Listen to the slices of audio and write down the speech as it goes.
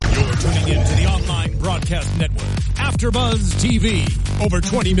Podcast Network, AfterBuzz TV. Over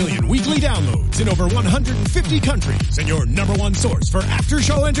 20 million weekly downloads in over 150 countries, and your number one source for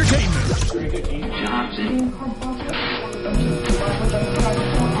after-show entertainment.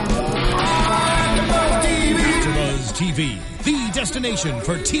 AfterBuzz TV, the destination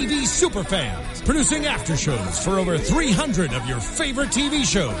for TV superfans, producing aftershows for over 300 of your favorite TV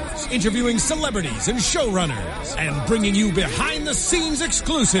shows, interviewing celebrities and showrunners, and bringing you behind-the-scenes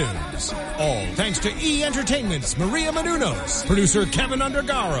exclusives. All thanks to E! Entertainment's Maria Menounos, producer Kevin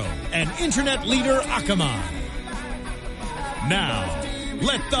Undergaro, and internet leader Akamai. Now,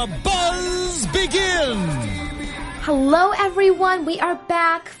 let the buzz begin! Hello, everyone. We are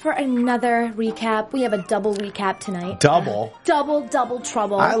back for another recap. We have a double recap tonight. Double? Double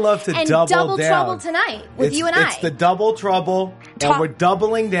trouble. I love to and double down. Trouble tonight with you and I. It's the double trouble, and we're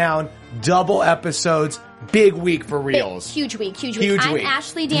doubling down. Double episodes. Big week for Reels. Huge week. I'm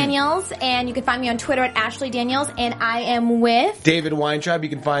Ashley Daniels, and you can find me on Twitter at Ashley Daniels, and I am with... David Weintraub. You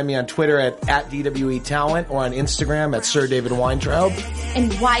can find me on Twitter at DWE Talent, or on Instagram at Sir David Weintraub.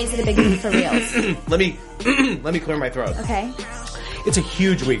 And why is it a big week for Reels? Let me clear my throat. Okay. It's a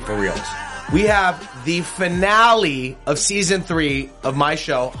huge week for Reels. We have the finale of season 3 of my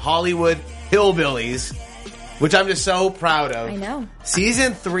show, Hollywood Hillbillies, which I'm just so proud of. I know.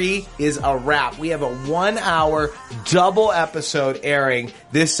 Season 3 is a wrap. We have a 1-hour double episode airing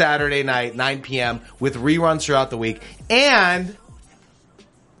this Saturday night, 9 p.m., with reruns throughout the week. And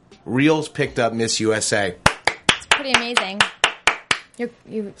Reels picked up Miss USA. It's pretty amazing.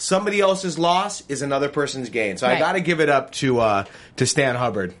 Somebody else's loss is another person's gain. So right. I got to give it up to Stan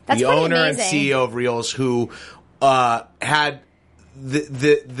Hubbard, the owner and CEO of Reels, who had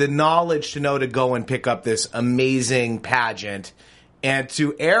the knowledge to know to go and pick up this amazing pageant and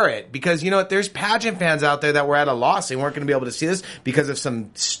to air it. Because, you know what, there's pageant fans out there that were at a loss. They weren't going to be able to see this because of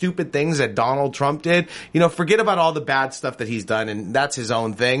some stupid things that Donald Trump did. You know, forget about all the bad stuff that he's done, and that's his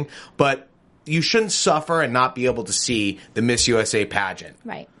own thing. But you shouldn't suffer and not be able to see the Miss USA pageant.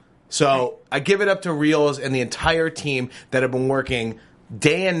 Right. So I give it up to Reels and the entire team that have been working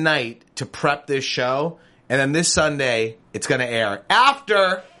day and night to prep this show. And then this Sunday, it's going to air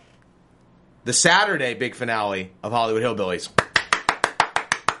after the Saturday big finale of Hollywood Hillbillies.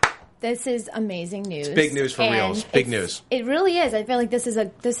 This is amazing news. It's big news for Reels. Big news. It really is. I feel like this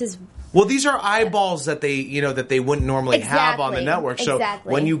is. Well, these are eyeballs that they wouldn't normally have on the network. So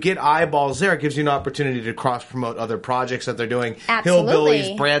when you get eyeballs there, it gives you an opportunity to cross-promote other projects that they're doing. Absolutely.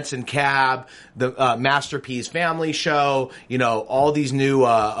 Hillbillies, Branson Cab, the Masterpiece Family Show, you know, all these new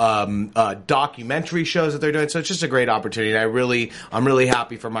documentary shows that they're doing. So it's just a great opportunity. I'm really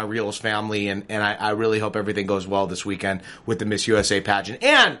happy for my Reels family, and I really hope everything goes well this weekend with the Miss USA pageant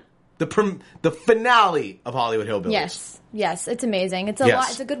and the finale of Hollywood Hillbillies. Yes, it's amazing. It's a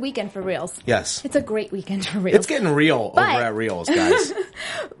lot. It's a good weekend for Reels. Yes. It's a great weekend for Reels. It's getting real over at Reels, guys.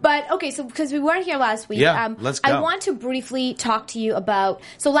 But, okay, so because we weren't here last week, let's go. I want to briefly talk to you about...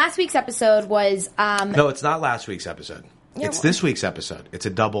 So last week's episode was... No, it's not last week's episode. It's this week's episode. It's a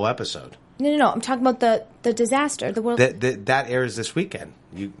double episode. No. I'm talking about the disaster. The world... That airs this weekend.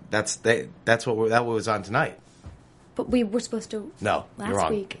 That was on tonight. But we were supposed to No, last you're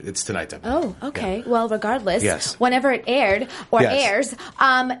wrong. week. It's tonight's episode. Oh, okay. Yeah. Well, regardless, yes. Whenever it aired or airs,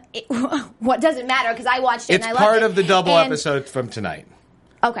 what does it matter? Because I watched it and I loved it. It's part of the double episode from tonight.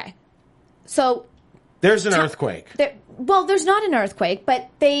 Okay. So... There's an earthquake. There's not an earthquake, but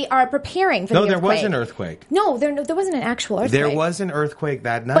they are preparing for the earthquake. No, there was an earthquake. No, there wasn't an actual earthquake. There was an earthquake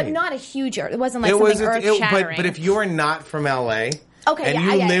that night. But not a huge earthquake. It wasn't like something earth-shattering. But if you're not from L.A., okay, and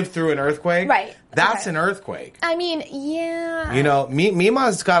you lived through an earthquake, right? That's an earthquake. I mean, yeah. You know,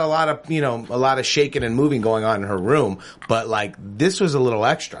 Mima's got a lot of shaking and moving going on in her room, but like this was a little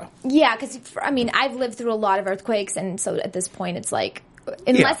extra. Yeah, because I've lived through a lot of earthquakes, and so at this point, it's like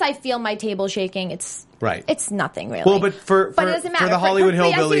unless I feel my table shaking, it's nothing really. Well, but it doesn't matter. For the Hollywood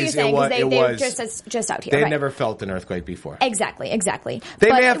Hillbillies, it was just out here. They had never felt an earthquake before. Exactly.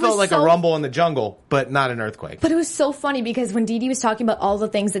 They may have felt like a rumble in the jungle, but not an earthquake. But it was so funny because when Dee Dee was talking about all the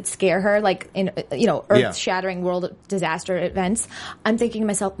things that scare her, like in earth-shattering world disaster events, I'm thinking to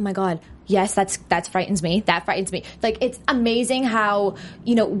myself, oh my God, yes, that frightens me. That frightens me. Like it's amazing how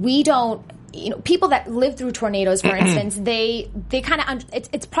we don't. People that live through tornadoes, for instance, they kind of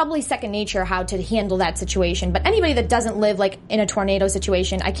it's probably second nature how to handle that situation. But anybody that doesn't live like in a tornado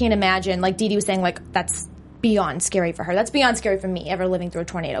situation, I can't imagine. Like Dee Dee was saying, like that's beyond scary for her. That's beyond scary for me, ever living through a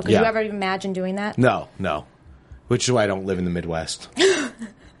tornado. Could you ever imagine doing that? No. Which is why I don't live in the Midwest.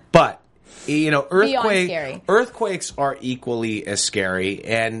 But earthquakes are equally as scary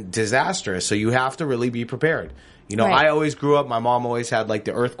and disastrous. So you have to really be prepared. You know, I always grew up, my mom always had like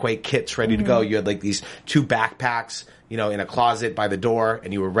the earthquake kits ready to go. You had like these 2 backpacks, you know, in a closet by the door,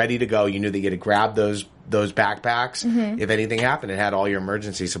 and you were ready to go. You knew that you had to grab those backpacks. If anything happened, it had all your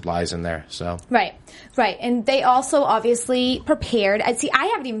emergency supplies in there. So right. And they also obviously prepared. I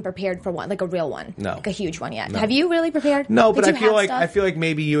haven't even prepared for one, like a real one, like a huge one yet. No. Have you really prepared? No, but I feel like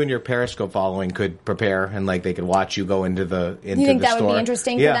maybe you and your Periscope following could prepare, and like they could watch you go into the store. You think that would be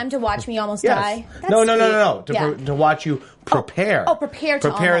interesting for them to watch me almost die? No. To watch you prepare. Prepare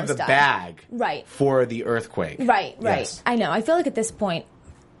to almost the die. Bag. Right. For the earthquake. Right. Yes. I know. I feel like at this point,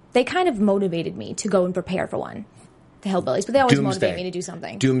 they kind of motivated me to go and prepare for one. The Hillbillies, but they always motivate me to do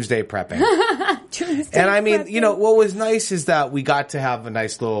something. Doomsday prepping. And I mean, you know, what was nice is that we got to have a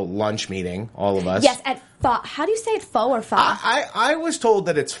nice little lunch meeting, all of us. Yes, at Pho. How do you say it, Pho or Pho? I was told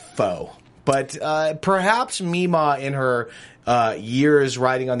that it's Pho, but perhaps Mima, in her years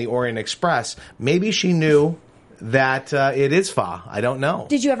riding on the Orient Express, maybe she knew that it is pho. I don't know.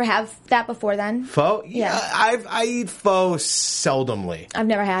 Did you ever have that before then? Pho? Yeah. I eat pho seldomly. I've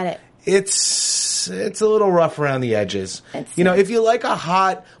never had it. It's a little rough around the edges. You know, if you like a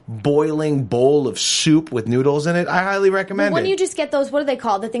hot, boiling bowl of soup with noodles in it, I highly recommend it. When you just get those, what are they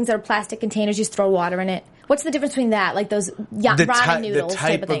called? The things that are plastic containers, you just throw water in it. What's the difference between that? Like those ramen noodles the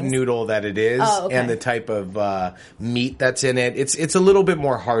type of things? Noodle that it is, okay. And the type of meat that's in it. It's a little bit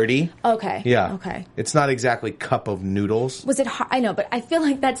more hearty. Okay. Yeah. Okay. It's not exactly cup of noodles. Was it? I know, but I feel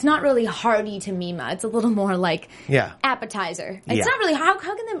like that's not really hearty to Mima. It's a little more like appetizer. It's not really. How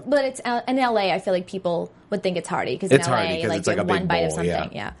can they? But it's in LA. I feel like people would think it's hearty because in LA, like it's like a one big bite bowl, of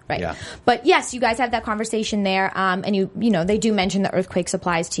something. Yeah. Right. Yeah. But yes, you guys have that conversation there, and you know they do mention the earthquake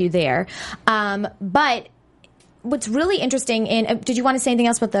supplies to you there, but. What's really interesting did you want to say anything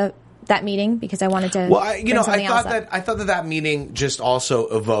else about that meeting? Because I wanted to. Well, I thought that meeting just also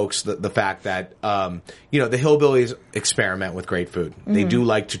evokes the fact that the Hillbillies experiment with great food. Mm-hmm. They do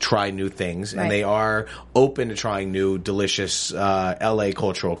like to try new things, and they are open to trying new, delicious LA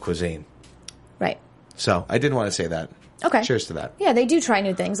cultural cuisine. Right. So I did want to say that. Okay. Cheers to that. Yeah, they do try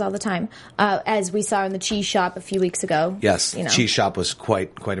new things all the time, as we saw in the cheese shop a few weeks ago. Yes, cheese shop was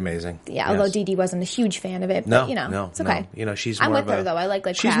quite amazing. Yeah, although Dee Dee wasn't a huge fan of it, but it's okay. No. You know, she's I'm more with of her though. I like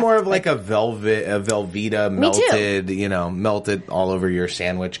she's more of like a Velveeta melted, melted all over your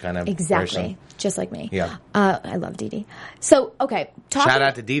sandwich kind of person. Just like me. Yeah. I love Dee Dee. So shout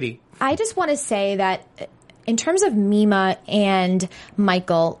out to Dee Dee. I just want to say that in terms of Mima and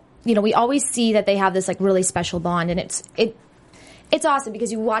Michael. You know, we always see that they have this like really special bond, and it's awesome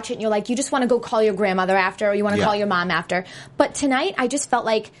because you watch it and you're like, you just want to go call your grandmother after, or you want to call your mom after. But tonight, I just felt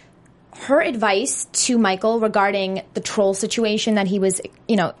like her advice to Michael regarding the troll situation that he was,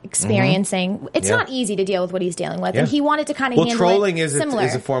 experiencing. Mm-hmm. It's not easy to deal with what he's dealing with, and he wanted to kind of handle trolling it similar.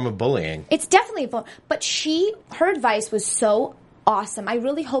 is a form of bullying. It's definitely a form, but her advice was so awesome. I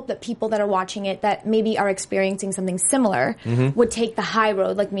really hope that people that are watching it that maybe are experiencing something similar would take the high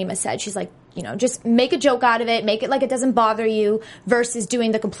road, like Mima said. She's like, just make a joke out of it, make it like it doesn't bother you, versus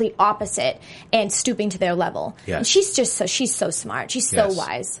doing the complete opposite and stooping to their level. Yes. And she's so smart. She's so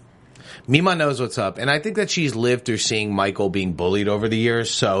wise. Mima knows what's up, and I think that she's lived through seeing Michael being bullied over the years,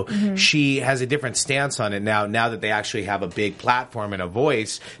 so she has a different stance on it now that they actually have a big platform and a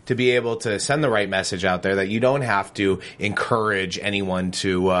voice to be able to send the right message out there that you don't have to encourage anyone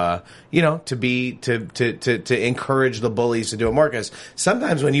to encourage the bullies to do it more, because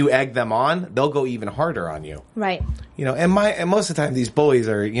sometimes when you egg them on, they'll go even harder on you. Right. And most of the time these bullies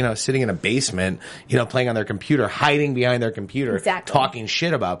are, sitting in a basement, playing on their computer, hiding behind their computer, talking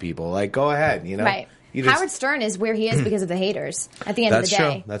shit about people. Like, go ahead, Right. Howard Stern is where he is because of the haters at the end of the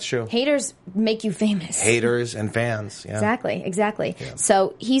day. That's true. Haters make you famous. Haters and fans. Yeah. Exactly. Yeah.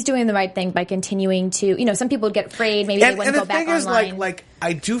 So he's doing the right thing by continuing to, some people would get afraid, maybe they wouldn't go back online. And the thing is, like,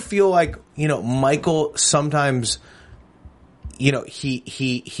 I do feel like, Michael sometimes,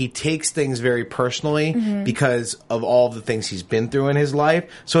 he takes things very personally because of all the things he's been through in his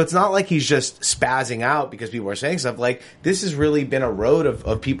life. So it's not like he's just spazzing out because people are saying stuff. Like, this has really been a road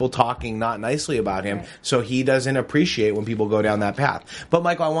of people talking not nicely about him. Right. So he doesn't appreciate when people go down that path. But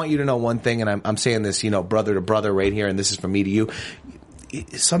Michael, I want you to know one thing, and I'm saying this, brother to brother right here, and this is from me to you.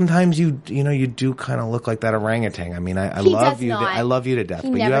 Sometimes you do kind of look like that orangutan. I mean, I love you. I love you to death.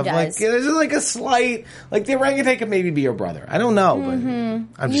 But you have there's like a slight, like the orangutan could maybe be your brother. I don't know, but I'm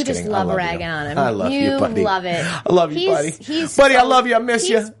just kidding. You just love ragging on him. I love you, buddy. You love it. I love you, buddy. Buddy, I love you. I miss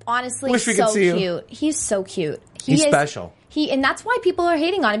you. He's honestly Wish we could see cute. You. He's so cute. He's special. And that's why people are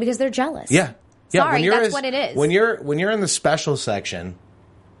hating on him, because they're jealous. Yeah. Sorry, that's what it is. When you're in the special section,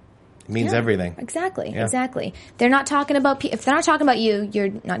 means everything. Exactly. Exactly. They're not talking about if they're not talking about you, you're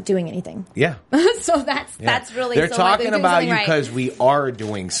not doing anything. Yeah. So that's really they're talking about you because we are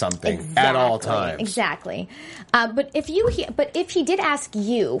doing something at all times. Exactly. But if he did ask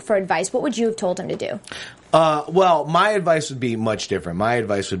you for advice, what would you have told him to do? Well, my advice would be much different. My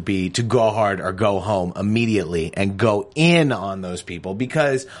advice would be to go hard or go home immediately and go in on those people,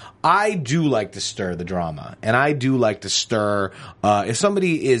 because I do like to stir the drama, and I do like to stir, if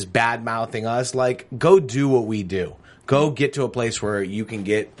somebody is bad-mouthing us, like, go do what we do. Go get to a place where you can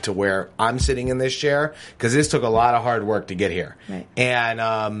get to where I'm sitting in this chair, because this took a lot of hard work to get here. Right.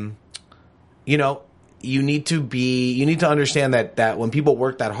 And, you need to understand that when people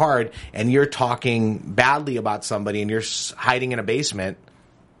work that hard and you're talking badly about somebody and you're hiding in a basement,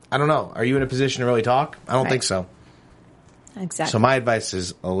 I don't know. Are you in a position to really talk? I don't think so. Exactly. So my advice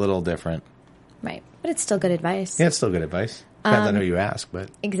is a little different. Right. But it's still good advice. Yeah, it's still good advice. Depends on who you ask,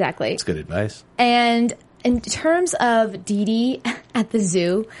 but exactly. It's good advice. And in terms of Dee Dee at the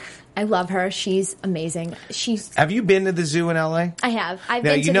zoo, I love her. She's amazing. Have you been to the zoo in LA? I have. I've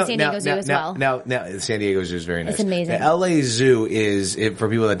been to the San Diego Zoo as well. Now, the San Diego Zoo is very nice. It's amazing. The LA Zoo is, for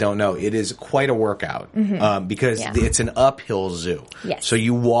people that don't know, it is quite a workout because it's an uphill zoo. Yes. So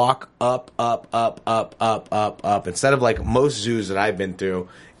you walk up. Instead of like most zoos that I've been through,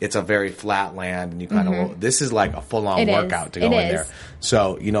 it's a very flat land, and you kind of. This is like a full-on workout to go in there.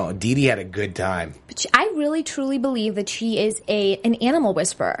 So Dee Dee had a good time. But I really truly believe that she is an animal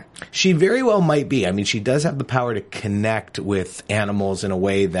whisperer. She very well might be. I mean, she does have the power to connect with animals in a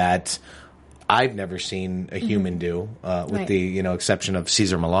way that I've never seen a human do, with the exception of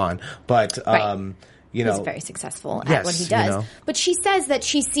Cesar Millan. But he's very successful at what he does. But she says that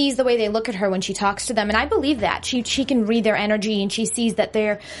she sees the way they look at her when she talks to them, and I believe that. She can read their energy, and she sees that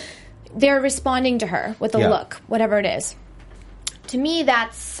they're responding to her with a look, whatever it is. To me,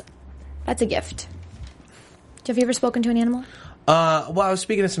 that's a gift. Have you ever spoken to an animal? Well, I was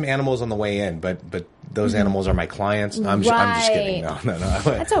speaking to some animals on the way in, but those animals are my clients. I'm just kidding. No.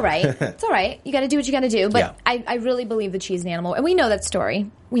 That's all right. It's all right. You got to do what you got to do. But I really believe that she's an animal, and we know that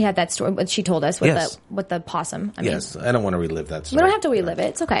story. We had that story, what she told us with the possum. I don't want to relive that story. We don't have to relive it.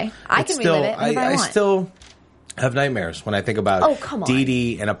 It's okay. I can relive it whenever I want. I still have nightmares when I think about Dee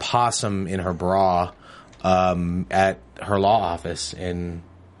Dee and a possum in her bra at her law office in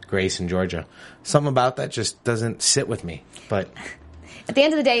Grayson, Georgia. Something about that just doesn't sit with me. But at the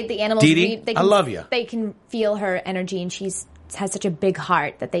end of the day, the animals, Dee Dee, I love you. They can feel her energy, and has such a big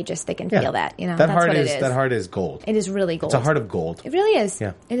heart that they can feel that. That that's heart what is it is. That heart is gold. It is really gold. It's a heart of gold. It really is.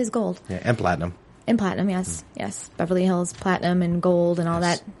 Yeah, it is gold. Yeah, and platinum. And platinum, yes, yes. Beverly Hills platinum and gold and all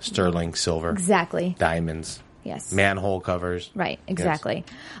that. Sterling silver. Exactly. Diamonds. Yes. Manhole covers. Right. Exactly.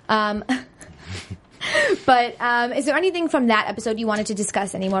 Yes. But is there anything from that episode you wanted to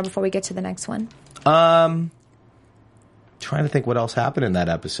discuss anymore before we get to the next one? Trying to think what else happened in that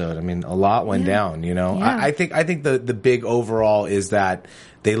episode. I mean, a lot went down, Yeah. I think the big overall is that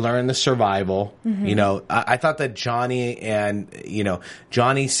they learned the survival. I thought that Johnny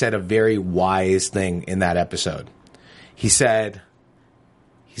said a very wise thing in that episode. He said,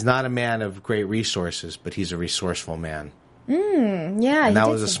 he's not a man of great resources, but he's a resourceful man. Yeah, and that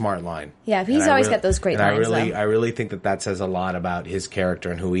was a smart line. Yeah, he's always got those great lines. I really think that says a lot about his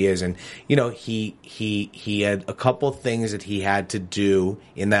character and who he is. And he had a couple things that he had to do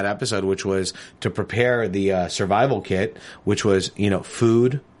in that episode, which was to prepare the survival kit, which was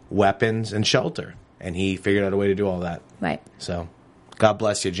food, weapons, and shelter. And he figured out a way to do all that. Right. So, God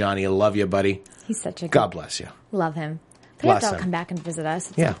bless you, Johnny. I love you, buddy. He's such a God bless you. Love him. They have to come back and visit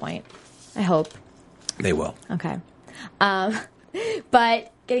us at some point. I hope they will. Okay.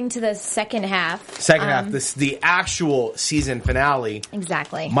 But getting to the second half. This the actual season finale.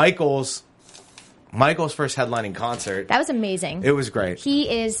 Exactly. Michael's first headlining concert. That was amazing. It was great.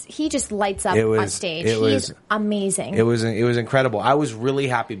 He just lights up on stage. He's amazing. It was incredible. I was really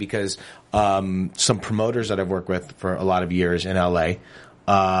happy because some promoters that I've worked with for a lot of years in LA,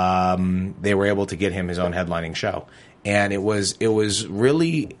 they were able to get him his own headlining show. And it was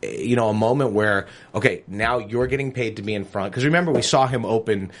really, a moment where, okay, now you're getting paid to be in front. Because remember, we saw him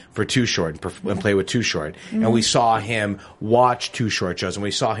open for Too Short and play with Too Short. Mm-hmm. And we saw him watch Too Short shows. And we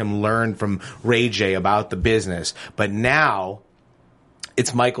saw him learn from Ray J about the business. But now,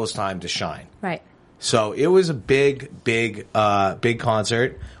 it's Michael's time to shine. Right. So it was a big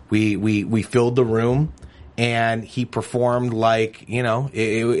concert. We filled the room. And he performed like,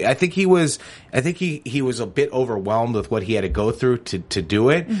 I think he was a bit overwhelmed with what he had to go through to do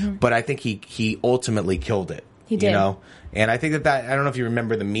it. Mm-hmm. But I think he ultimately killed it. He did. You know? And I think that I don't know if you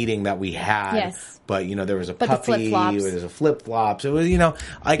remember the meeting that we had. Yes. But, there was a puppy, there was a flip-flops. It was,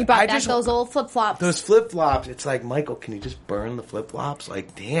 like, you brought back those old flip-flops. Those flip-flops, it's like, Michael, can you just burn the flip-flops?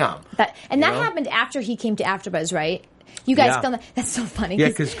 Like, damn. That happened after he came to AfterBuzz, right? You guys filmed that. That's so funny. Yeah,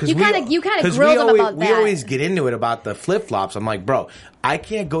 because you kind of grilled him about that. We always get into it about the flip-flops. I'm like, bro, I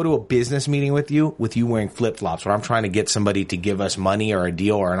can't go to a business meeting with you wearing flip-flops where I'm trying to get somebody to give us money or a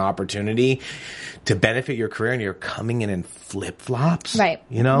deal or an opportunity to benefit your career, and you're coming in flip-flops. Right.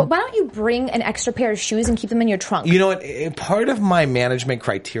 Well, why don't you bring an extra pair of shoes and keep them in your trunk? You know what? Part of my management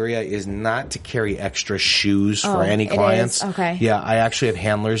criteria is not to carry extra shoes for any clients. Okay. Yeah, I actually have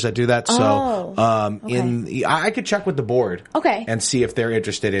handlers that do that. So, I could check with the board. Okay. And see if they're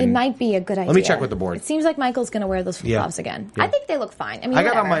interested in. It might be a good idea. Let me check with the board. It seems like Michael's going to wear those flip-flops again. Yeah. I think they look fine. I mean, I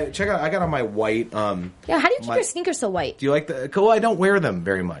got on my white. How do you keep your sneakers so white? Do you like the? Well, I don't wear them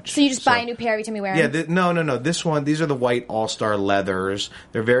very much. So you just buy a new pair every time you wear them? Yeah. No. These are the white All-Star leathers.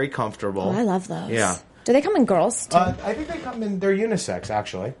 They're very comfortable. Oh, I love those. Yeah. Do they come in girls too? I think they come in. They're unisex,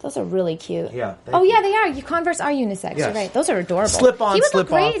 actually. Those are really cute. Yeah. Yeah, they are. Converse are unisex. Yes. You're right. Those are adorable. Slip on, you would slip look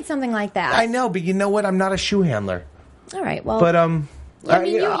great off. in something like that. I know, but you know what? I'm not a shoe handler. All right. Well, but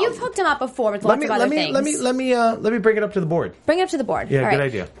you've hooked him up before with lots of other things. Let me bring it up to the board. Bring it up to the board. Yeah, all good right.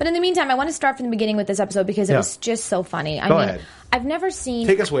 idea. But in the meantime, I want to start from the beginning with this episode because it was just so funny. Go ahead. I've never seen.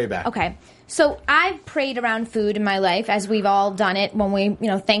 Take us way back. Okay. So I've prayed around food in my life, as we've all done it when we,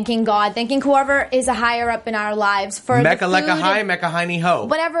 thanking God, thanking whoever is a higher up in our lives for Mecca the food. Lecca High, Mecca Hiney Ho.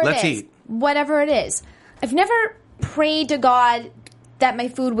 Whatever Let's it is. eat. Whatever it is. I've never prayed to God that my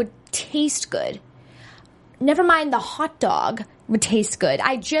food would taste good. Never mind the hot dog would taste good.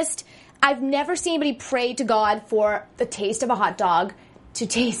 I've never seen anybody pray to God for the taste of a hot dog to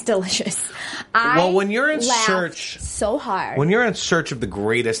taste delicious. When you're in search so hard. When you're in search of the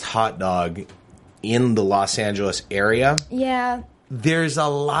greatest hot dog in the Los Angeles area, there's a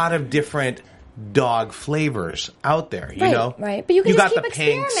lot of different dog flavors out there, you know? Right. But you can just keep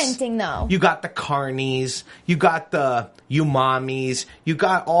experimenting, though. You got the carnies, you got the umamis, you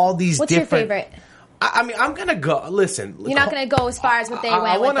got all these What's different... your favorite? I mean, I'm going to go... Listen. You're not going to go as far as what they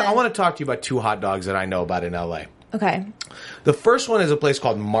went with. I want to talk to you about two hot dogs that I know about in L.A. Okay. The first one is a place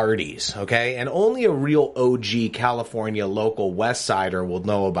called Marty's, okay? And only a real OG California local West Sider will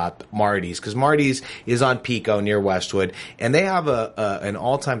know about Marty's, because Marty's is on Pico near Westwood, and they have an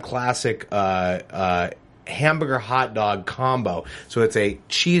all-time classic hamburger hot dog combo. So it's a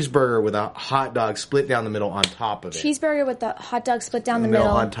cheeseburger with a hot dog split down the middle on top of it. Cheeseburger with the hot dog split down the middle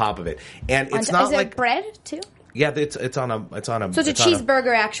on top of it. And it's not is like... Is it bread, too? Yeah, it's on a. So it's a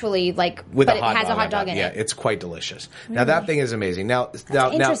cheeseburger, actually, but it has a hot dog in it. Yeah, it's quite delicious. Really? Now that thing is amazing. Now,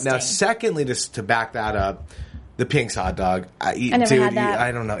 secondly, just to back that up, the Pink's hot dog. I never had that.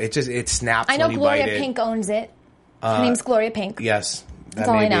 I don't know. It snaps. I know when you Gloria bite Pink owns it. Her name's Gloria Pink. Yes. That's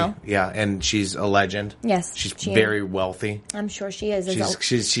all I know. Yeah, and she's a legend. Yes, she's very wealthy. I'm sure she is.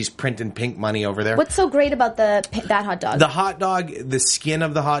 She's printing pink money over there. What's so great about that hot dog? The hot dog, the skin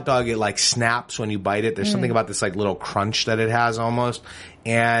of the hot dog, it like snaps when you bite it. There's something about this like little crunch that it has almost,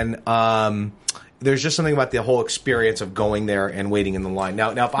 and there's just something about the whole experience of going there and waiting in the line.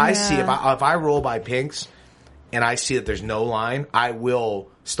 Now if I roll by Pink's and I see that there's no line, I will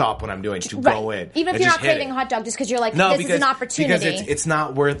stop what I'm doing to go in. Even if you're not craving a hot dog, just because you're like, this is an opportunity. Because it's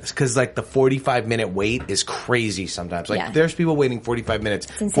not worth, because like the 45-minute wait is crazy sometimes. Like there's people waiting 45 minutes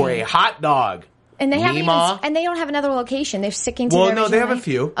for a hot dog. And they they don't have another location. They're sticking to their they have a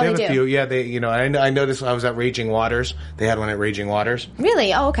few. They have a few. Yeah, I noticed I was at Raging Waters. They had one at Raging Waters.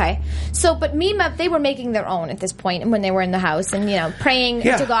 Really? Oh, okay. So, but Mima, they were making their own at this point when they were in the house and, praying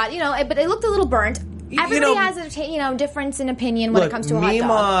to God, but they looked a little burnt. Everybody has a difference in opinion when it comes to a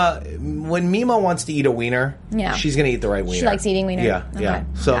hot dog. When Mima wants to eat a wiener, she's going to eat the right wiener. She likes eating wiener? Yeah, okay. Yeah.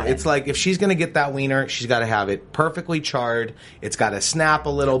 So it's like if she's going to get that wiener, she's got to have it perfectly charred. It's got to snap a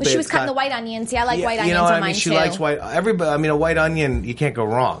little bit. She was cutting the white onions. See, I like white onions on mine too. She likes white. A white onion, you can't go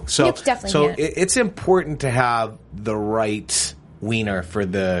wrong. So, it's important to have the right wiener for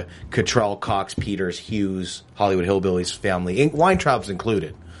the Cottrell, Cox, Peters, Hughes, Hollywood Hillbillies family, Weintraub's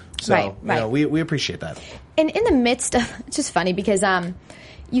included. So, right. We appreciate that. And in the midst of, it's just funny because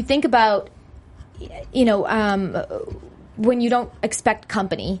you think about, when you don't expect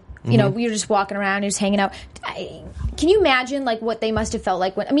company, you're just walking around, you're just hanging out. Can you imagine like what they must have felt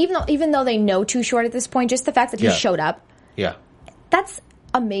like even though they know Too Short at this point, just the fact that he showed up. Yeah. That's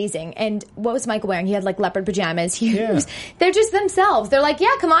amazing. And what was Michael wearing? He had like leopard pajamas. They're just themselves. They're like,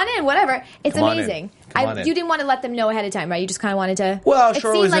 yeah, come on in, whatever. It's amazing. You didn't want to let them know ahead of time, right? You just kind of wanted to. Well,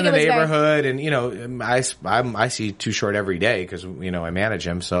 Short was in the neighborhood, and I see Too Short every day because I manage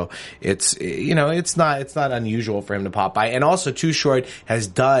him, so it's it's not unusual for him to pop by. And also, Too Short has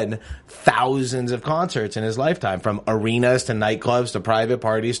done thousands of concerts in his lifetime, from arenas to nightclubs to private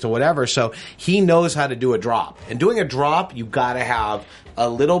parties to whatever. So he knows how to do a drop. And doing a drop, you got to have a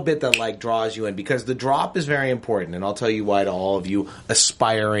little bit that draws you in, because the drop is very important. And I'll tell you why to all of you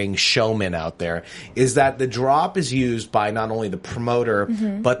aspiring showmen out there, is that the drop is used by not only the promoter,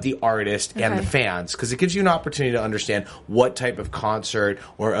 but the artist and the fans, because it gives you an opportunity to understand what type of concert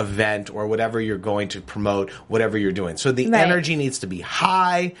or event or whatever you're going to promote, whatever you're doing. So the energy needs to be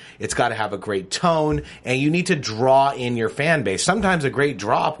high. It's got to have a great tone, and you need to draw in your fan base. Sometimes a great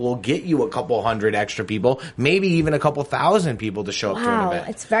drop will get you a couple hundred extra people, maybe even a couple thousand people to show up to an event.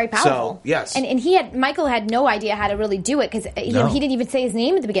 It's very powerful. So, yes. And Michael had no idea how to really do it, because he didn't even say his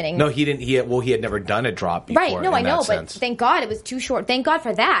name at the beginning. No, he didn't. He had never done a drop before. Right. No, I know, but thank God it was Too Short. Thank God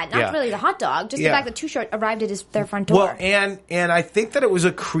for that. Not really the hot dog. Just the fact that Too Short arrived at their front door. Well, and I think that it was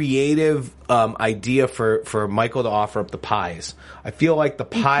a creative idea for Michael to offer up the pies. I feel like the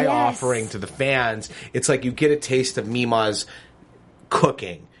pie offering to the fans, it's like you get a taste of Mima's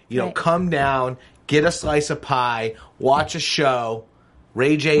cooking. Come down, get a slice of pie, watch a show.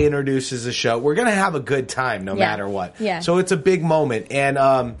 Ray J introduces the show. We're going to have a good time no matter what. Yeah. So it's a big moment.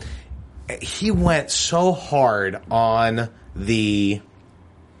 And he went so hard on the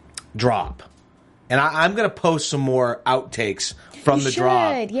drop. And I'm going to post some more outtakes from the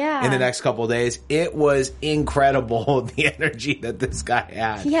drop in the next couple of days. It was incredible, the energy that this guy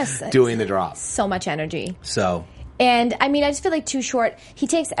had doing the drop. So much energy. And I just feel like Too Short, he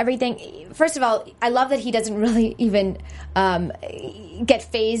takes everything. First of all, I love that he doesn't really even get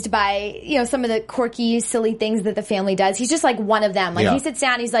fazed by, some of the quirky, silly things that the family does. He's just like one of them. He sits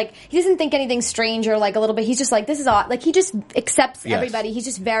down, he's like, he doesn't think anything strange or a little bit. He's just like, this is all, he just accepts everybody. He's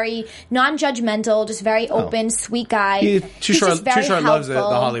just very non-judgmental, just very open, sweet guy. Too Short loves the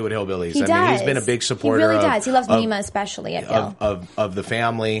Hollywood Hillbillies. He does. He's been a big supporter. He really does. He loves Mima especially, I feel. Of the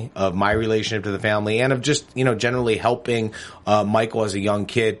family, of my relationship to the family, and of just, generally helping Michael as a young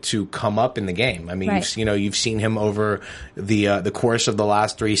kid to come up in the game. You've seen him over the course of the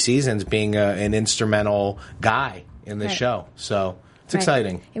last 3 seasons being an instrumental guy in the show. So it's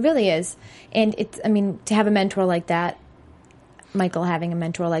exciting. It really is. And it's, to have a mentor like that, Michael having a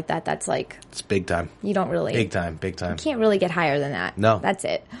mentor like that, that's it's big time. You don't really... Big time. You can't really get higher than that. No. That's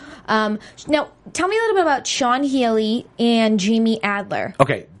it. Now, tell me a little bit about Sean Healy and Jamie Adler.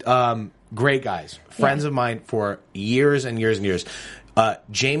 Okay. Great guys. Friends of mine for years and years and years.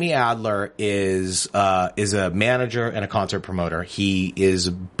 Jamie Adler is a manager and a concert promoter. He is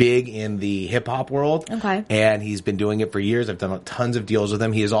big in the hip hop world. Okay. And he's been doing it for years. I've done tons of deals with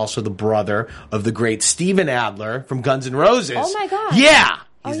him. He is also the brother of the great Steven Adler from Guns N' Roses. Oh my God. Yeah.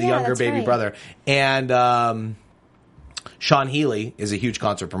 He's the younger baby brother. And, Sean Healy is a huge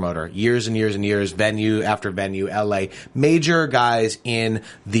concert promoter. Years and years and years, venue after venue, LA. Major guys in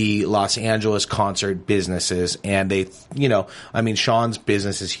the Los Angeles concert businesses. And they, Sean's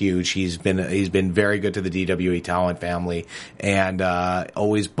business is huge. He's been very good to the DWE talent family, and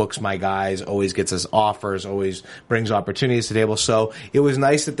always books my guys, always gets us offers, always brings opportunities to the table. So it was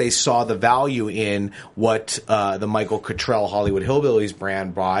nice that they saw the value in what the Michael Cottrell Hollywood Hillbillies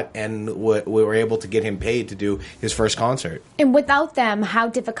brand brought, and we were able to get him paid to do his first concert. And without them, how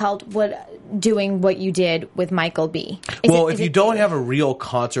difficult would doing what you did with Michael be? If you don't have a real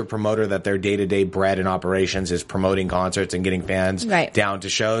concert promoter that their day-to-day bread and operations is promoting concerts and getting fans down to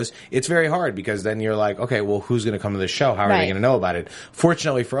shows, it's very hard, because then you're like, okay, well, who's going to come to the show? How are they going to know about it?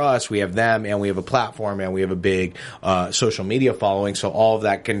 Fortunately for us, we have them, and we have a platform, and we have a big social media following, so all of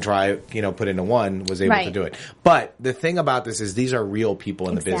that can put into one, was able to do it. But the thing about this is these are real people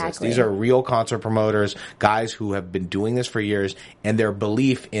in the business. These are real concert promoters, guys who have been doing this for years, and their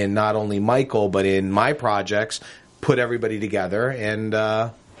belief in not only Michael but in my projects put everybody together, and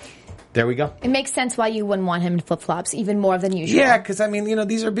there we go. It makes sense why you wouldn't want him in flip-flops even more than usual. Yeah, because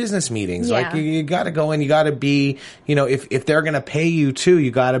these are business meetings. Yeah. You got to go in, you got to be, if they're going to pay you too,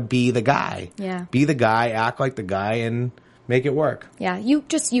 you got to be the guy. Yeah. Be the guy, act like the guy, and make it work. Yeah, you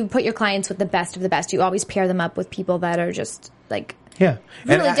put your clients with the best of the best. You always pair them up with people that are just really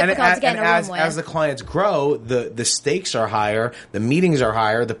difficult to get in a room with. As the clients grow, the stakes are higher, the meetings are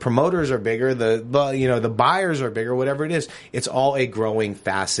higher, the promoters are bigger, the buyers are bigger, whatever it is. It's all a growing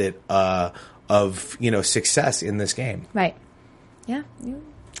facet of success in this game. Right. Yeah.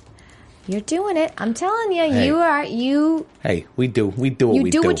 You're doing it. I'm telling you, Hey, we do what we do. You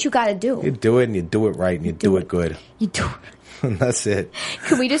do what you got to do. You do it, and you do it right, and you do it good. You do it. That's it.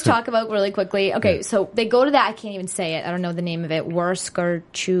 Can we just talk about really quickly? Okay, so they go to that. I can't even say it. I don't know the name of it.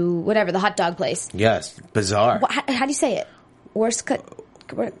 Worsk whatever, the hot dog place. Yes, bizarre. How do you say it? Worst. Oh,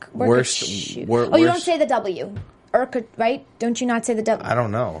 you don't say the W. Right? Don't you not say the W? I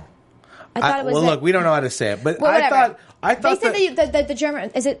don't know. I thought it was. Well, look, we don't know how to say it, but well, I thought they said that the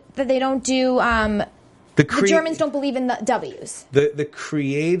German is it that they don't do. The Germans don't believe in the W's. The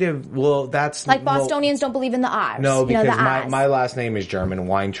creative, well, that's... Like Bostonians don't believe in the R's. No, because my last name is German,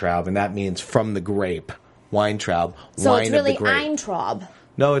 Weintraub, and that means from the grape. Weintraub, so wine it's really of the grape. Eintraub.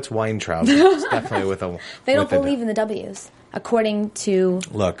 No, it's Weintraub. It's definitely with a... They don't believe in the W's, according to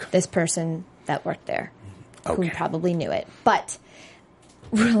this person that worked there, who probably knew it. But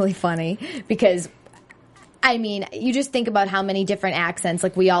really funny, because... I mean, you just think about how many different accents.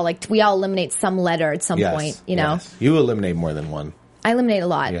 We all eliminate some letter at some point. You know, you eliminate more than one. I eliminate a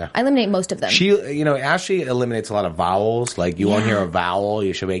lot. Yeah. I eliminate most of them. Ashley eliminates a lot of vowels. Like you won't hear a vowel,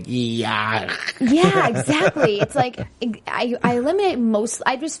 you should be like yeah. Yeah, exactly. It's like I eliminate most.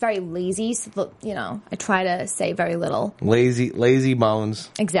 I'm just very lazy. So, I try to say very little. Lazy bones.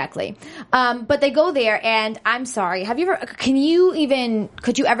 Exactly. But they go there, and I'm sorry. Could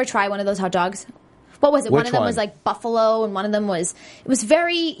you ever try one of those hot dogs? What was it? One of them was like buffalo, and one of them it was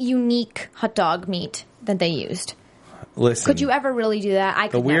very unique hot dog meat that they used. Listen. Could you ever really do that?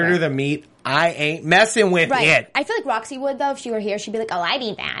 The weirder the meat, I ain't messing with it. I feel like Roxy would, though. If she were here, she'd be like, oh, I'd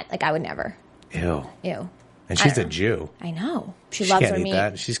eat that. Like, I would never. Ew. Ew. And she's a Jew. I know. She loves her meat.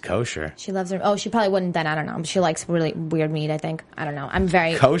 That. She's kosher. She loves her... Oh, she probably wouldn't then. I don't know. She likes really weird meat, I think. I don't know. I'm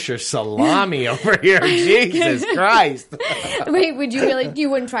very... Kosher salami over here. Jesus Christ. Wait, would you really... You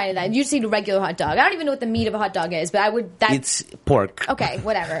wouldn't try that. You just eat a regular hot dog. I don't even know what the meat of a hot dog is, but I would... It's pork. Okay,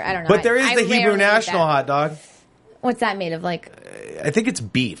 whatever. I don't know. But there is the Hebrew National hot dog. What's that made of? Like... I think it's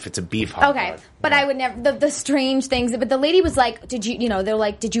beef. It's a beef hot dog. Okay, but I would never... The strange things... But the lady was like, they're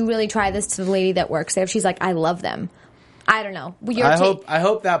like, did you really try this to the lady that works there? She's like, I love them. I don't know. I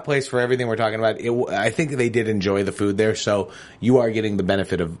hope that place, for everything we're talking about, I think they did enjoy the food there, so you are getting the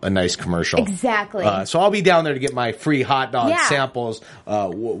benefit of a nice commercial. Exactly. So I'll be down there to get my free hot dog samples,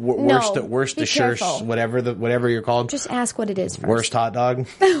 Worcestershire, whatever you're called. Just ask what it is first. Worst hot dog?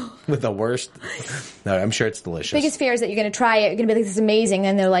 With the worst? No, I'm sure it's delicious. Biggest fear is that you're going to try it, you're going to be like, this is amazing,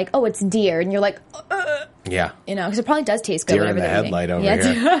 and they're like, oh, it's deer, and you're like, yeah. Because it probably does taste good. Deer in the headlight over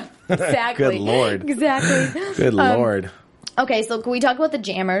here. Exactly. Good Lord. Exactly. Good Lord. Okay, so can we talk about the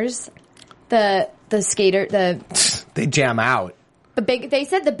jammers? The skater, They jam out. They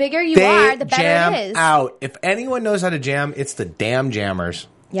said the bigger you are, the better it is. Out. If anyone knows how to jam, it's the damn jammers.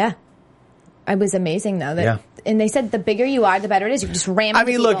 Yeah. It was amazing, though. And they said the bigger you are, the better it is. You can just ram into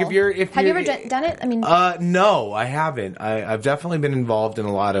people. Look, have you ever done it? No, I haven't. I've definitely been involved in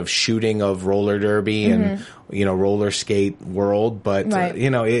a lot of shooting of roller derby and roller skate world, but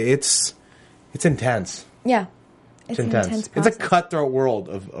it's intense. Yeah. It's intense. It's a cutthroat world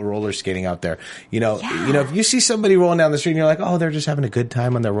of roller skating out there. If you see somebody rolling down the street and you're like, oh, they're just having a good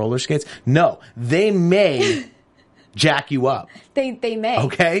time on their roller skates. No, they may jack you up. They may.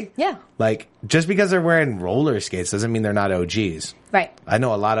 Okay? Yeah. Like, just because they're wearing roller skates doesn't mean they're not OGs. Right. I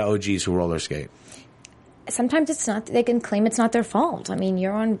know a lot of OGs who roller skate. Sometimes it's not, they can claim it's not their fault. I mean,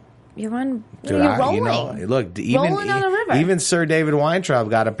 you're rolling. Look, rolling on a river. Even Sir David Weintraub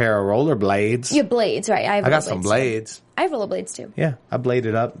got a pair of roller blades. You have blades, right? I got some blades. Too. I have roller blades too. Yeah, I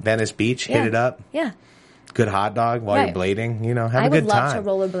bladed up Venice Beach, hit it up. Yeah. Good hot dog while you're blading. Have a good time. I would love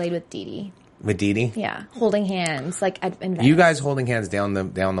to rollerblade with Dee Dee. With Dee Dee? Yeah, holding hands like in Venice. You guys holding hands down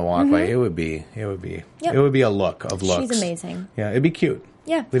the walkway. It would be a look of looks. She's amazing. Yeah, it'd be cute.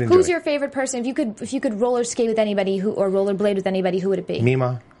 Yeah. Who's your favorite person? If you could roller skate with anybody or rollerblade with anybody, who would it be?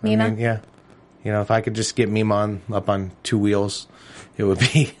 Mima. Mima? I mean, yeah. If I could just get Mima up on two wheels, it would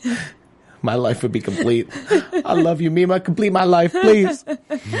be... My life would be complete. I love you, Mima. Complete my life, please. I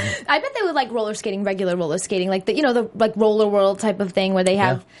bet they would like regular roller skating, like the like Roller World type of thing where they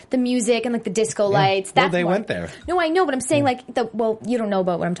have the music and like the disco lights. Well, they went there. No, I know, but I'm saying you don't know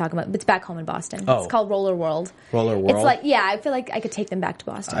about what I'm talking about. It's back home in Boston. Oh. It's called Roller World. Roller World. It's like I feel like I could take them back to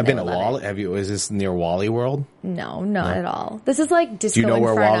Boston. I've been to Wally. Have you? Is this near Wally World? No, not at all. This is like disco. Do you know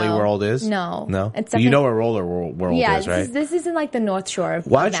Inferno. where Wally World is? No. It's you know where Roller World is, right? This is in like the North Shore of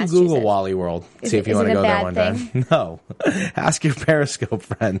Why don't you Google Wally World? See if you want to go there one time. No. Ask your Periscope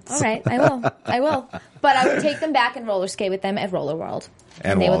friends. All right, I will. But I would take them back and roller skate with them at Roller World.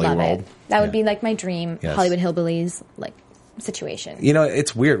 And they Wally would love World. it. That would be like my dream Hollywood Hillbillies like situation.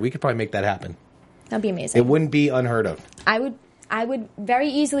 It's weird. We could probably make that happen. That'd be amazing. It wouldn't be unheard of. I would very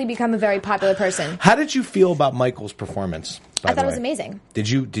easily become a very popular person. How did you feel about Michael's performance? I thought it was amazing. Did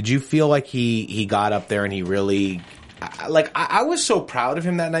you feel like he got up there and he really I was so proud of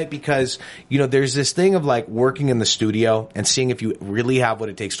him that night because, you know, there's this thing of like working in the studio and seeing if you really have what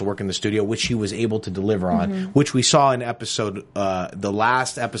it takes to work in the studio, which he was able to deliver on, which we saw in the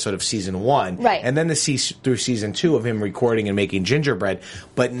last episode of season 1. Right. And then through season 2 of him recording and making gingerbread.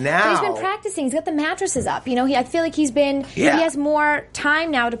 But now. But he's been practicing. He's got the mattresses up. You know, I feel like he has more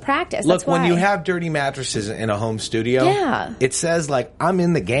time now to practice. Look, when you have dirty mattresses in a home studio, it says like, I'm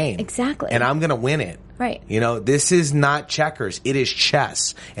in the game. Exactly. And I'm going to win it. Right. You know, this is not checkers. It is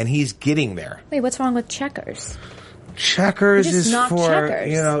chess. And he's getting there. Wait, what's wrong with checkers? Checkers is for, checkers.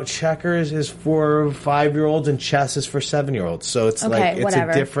 you know, checkers is for 5-year-olds and chess is for 7-year-olds. So it's it's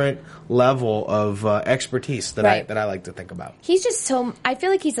a different level of expertise that I like to think about. He's just I feel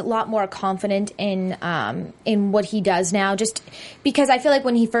like he's a lot more confident in what he does now, just because I feel like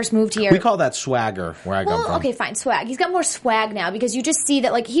when he first moved here. We call that swagger where I come from. Okay, fine, swag. He's got more swag now because you just see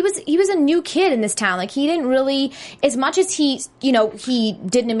that like he was a new kid in this town. Like he didn't really, as much as he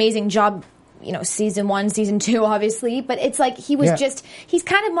did an amazing job, you know, season 1, season 2, obviously, but it's like he's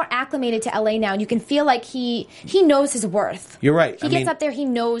kind of more acclimated to LA now, and you can feel like he knows his worth. You're right. He gets up there, he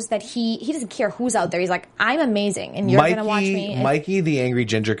knows that he doesn't care who's out there. He's like, I'm amazing, and you're going to watch me. Mikey, the Angry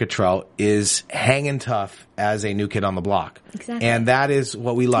Ginger Cottrell, is hanging tough as a new kid on the block. Exactly. And that is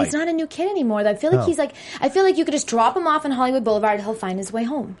what we like. He's not a new kid anymore. I feel like I feel like you could just drop him off on Hollywood Boulevard, he'll find his way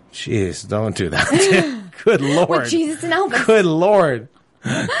home. Jeez, don't do that. Good Lord. With Jesus and Elvis. Good Lord.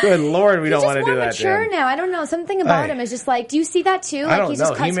 Good Lord, we don't want to do that. He's just more mature now. I don't know. Something about him is just like. Do you see that too? Like I don't he's know.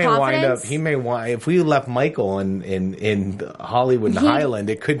 Just cuts confidence. He may wind. If we left Michael in Hollywood and Highland,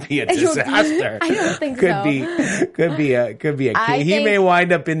 it could be a disaster. I don't think so. Could be a. He may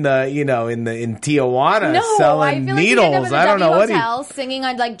wind up in Tijuana selling needles. I don't know what hotel singing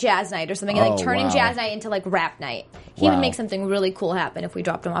on like jazz night or something, and like turning jazz night into like rap night. He would make something really cool happen if we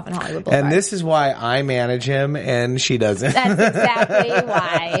dropped him off in Hollywood Boulevard. And this is why I manage him and she doesn't. That's exactly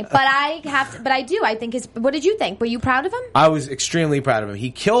why. But I do. I think what did you think? Were you proud of him? I was extremely proud of him. He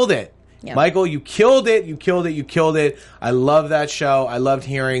killed it. Yep. Michael, you killed it. You killed it. You killed it. I love that show. I loved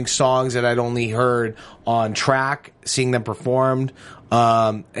hearing songs that I'd only heard on track, seeing them performed.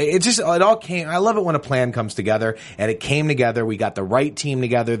 It all came. I love it when a plan comes together, and it came together. We got the right team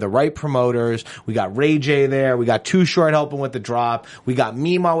together, the right promoters. We got Ray J there. We got Too Short helping with the drop. We got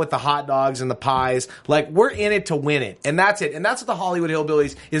Mima with the hot dogs and the pies. Like, we're in it to win it. And that's it. And that's what the Hollywood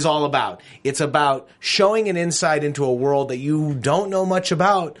Hillbillies is all about. It's about showing an insight into a world that you don't know much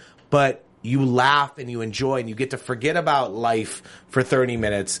about, but you laugh and you enjoy and you get to forget about life for 30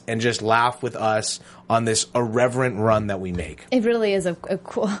 minutes and just laugh with us on this irreverent run that we make. It really is a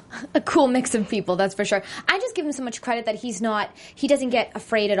cool mix of people, that's for sure. I just give him so much credit that he doesn't get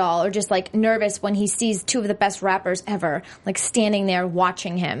afraid at all or just like nervous when he sees two of the best rappers ever like standing there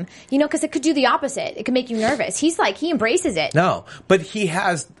watching him. You know, because it could do the opposite. It could make you nervous. He embraces it. No, but he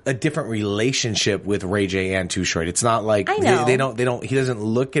has a different relationship with Ray J and Too Short. It's not like I know. They don't he doesn't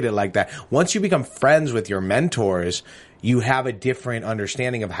look at it like that. Once you become friends with your mentors, you have a different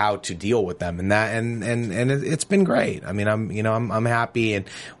understanding of how to deal with them, and it's been great. I mean, I'm happy, and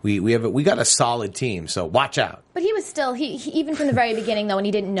we got a solid team. So watch out. But he was still he even from the very beginning though, when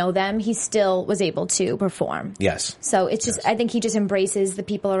he didn't know them, he still was able to perform. Yes. So it's just I think he just embraces the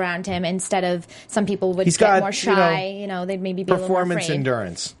people around him instead of some people would get more shy. They'd maybe be a little more afraid. Performance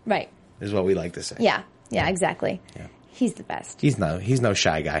endurance, right? Is what we like to say. Yeah, exactly. Yeah. He's the best. He's no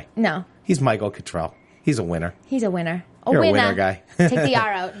shy guy. No. He's Michael Cottrell. He's a winner. He's a winner. You're a winner guy. Take the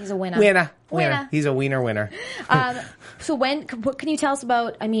R out. He's a winner. Winner. He's a winner. So what can you tell us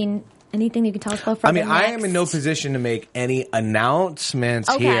about, anything you can tell us about from I am in no position to make any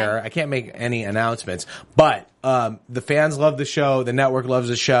announcements here. I can't make any announcements. But the fans love the show. The network loves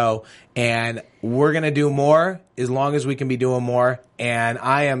the show. And we're going to do more as long as we can be doing more. And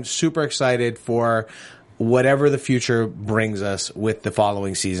I am super excited for whatever the future brings us with the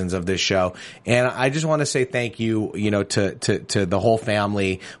following seasons of this show. And I just want to say thank you, to the whole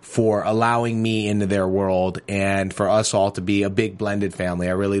family for allowing me into their world and for us all to be a big blended family.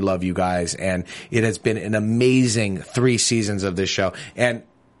 I really love you guys. And it has been an amazing 3 seasons of this show. And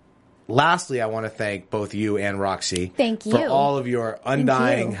lastly, I want to thank both you and Roxy. Thank you. For all of your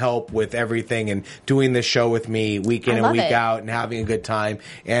undying help with everything and doing this show with me week in and week out and having a good time.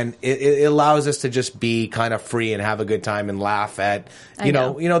 And it allows us to just be kind of free and have a good time and laugh at,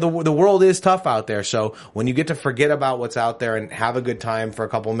 the world is tough out there. So when you get to forget about what's out there and have a good time for a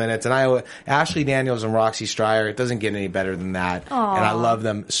couple minutes, and Ashley Daniels and Roxy Stryer, it doesn't get any better than that. Aww. And I love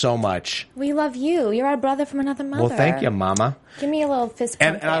them so much. We love you. You're our brother from another mother. Well, thank you, Mama. Give me a little fist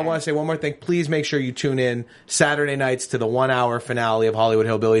bump. And I want to say one more thing. Please make sure you tune in Saturday nights to the 1-hour finale of Hollywood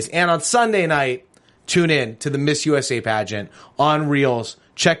Hillbillies. And on Sunday night, tune in to the Miss USA pageant on Reels.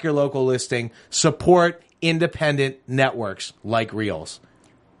 Check your local listing. Support independent networks like Reels.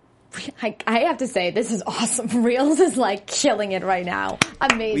 I have to say, this is awesome. Reels is like killing it right now.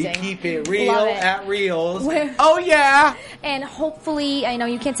 Amazing. We keep it real at Reels. Oh, yeah. And hopefully, I know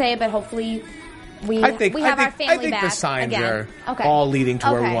you can't say it, but hopefully we have our family back. I think the signs are all leading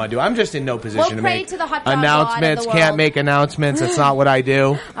to where we want to do. I'm just in no position to make announcements. Can't make announcements. That's not what I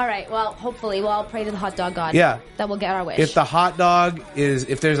do. All right. Well, hopefully we'll all pray to the hot dog god. Yeah. That we'll get our wish. If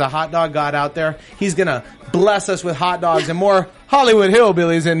there's a hot dog god out there, he's going to bless us with hot dogs and more Hollywood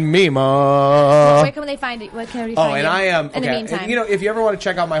hillbillies in Mima. Where can they find it? Where can we find and I am. In the meantime, and, if you ever want to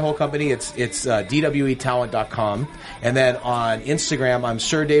check out my whole company, it's dwetalent.com, and then on Instagram I'm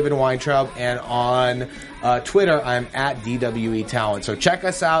Sir David Weintraub, and on Twitter I'm at dwetalent. So check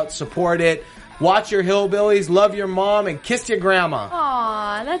us out, support it. Watch your hillbillies, love your mom, and kiss your grandma.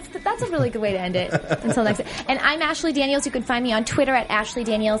 Aw, that's a really good way to end it. Until next time. And I'm Ashley Daniels. You can find me on Twitter at Ashley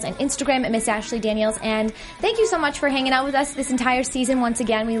Daniels and Instagram at Miss Ashley Daniels. And thank you so much for hanging out with us this entire season. Once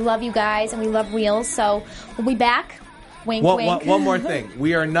again, we love you guys and we love Reels. So we'll be back. Wink, wink. One more thing.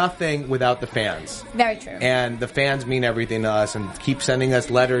 We are nothing without the fans. Very true. And the fans mean everything to us, and keep sending us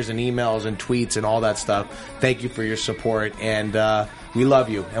letters and emails and tweets and all that stuff. Thank you for your support, and we love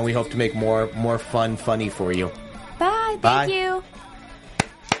you, and we hope to make more funny for you. Bye. Thank you.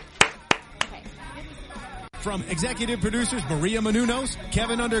 From executive producers Maria Menounos,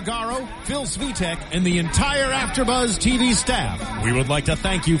 Kevin Undergaro, Phil Svitek, and the entire AfterBuzz TV staff, we would like to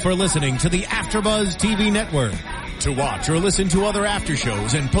thank you for listening to the AfterBuzz TV network. To watch or listen to other after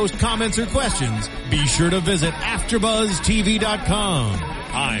shows and post comments or questions, be sure to visit AfterBuzzTV.com.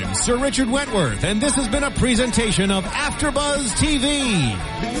 I'm Sir Richard Wentworth, and this has been a presentation of AfterBuzz TV.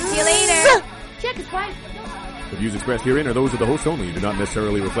 See you later. Check is quiet. The views expressed herein are those of the hosts only and do not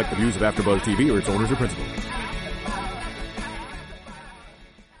necessarily reflect the views of AfterBuzz TV or its owners or principals.